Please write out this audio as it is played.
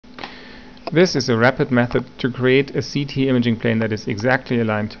This is a rapid method to create a CT imaging plane that is exactly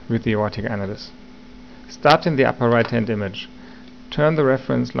aligned with the aortic annulus. Start in the upper right hand image. Turn the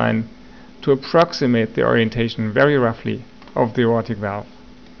reference line to approximate the orientation very roughly of the aortic valve.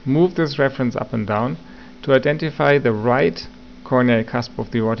 Move this reference up and down to identify the right coronary cusp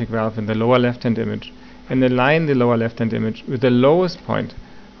of the aortic valve in the lower left hand image and align the lower left hand image with the lowest point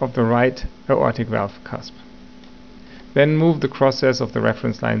of the right aortic valve cusp. Then move the crosshairs of the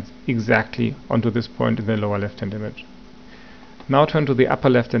reference lines exactly onto this point in the lower left hand image. Now turn to the upper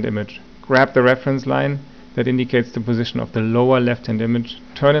left hand image. Grab the reference line that indicates the position of the lower left hand image,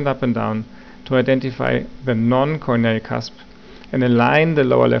 turn it up and down to identify the non-coronary cusp and align the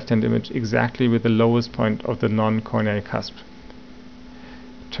lower left hand image exactly with the lowest point of the non-coronary cusp.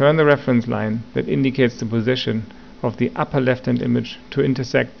 Turn the reference line that indicates the position of the upper left hand image to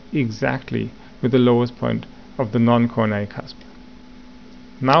intersect exactly with the lowest point of the non-coronary cusp.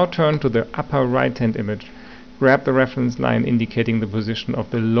 Now turn to the upper right hand image. Grab the reference line indicating the position of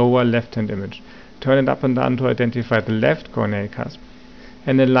the lower left hand image. Turn it up and down to identify the left coronary cusp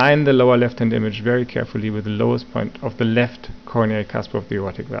and align the lower left hand image very carefully with the lowest point of the left coronary cusp of the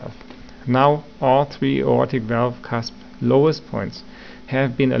aortic valve. Now all three aortic valve cusp lowest points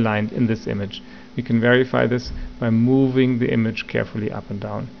have been aligned in this image. We can verify this by moving the image carefully up and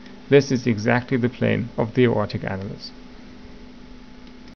down. This is exactly the plane of the aortic annulus.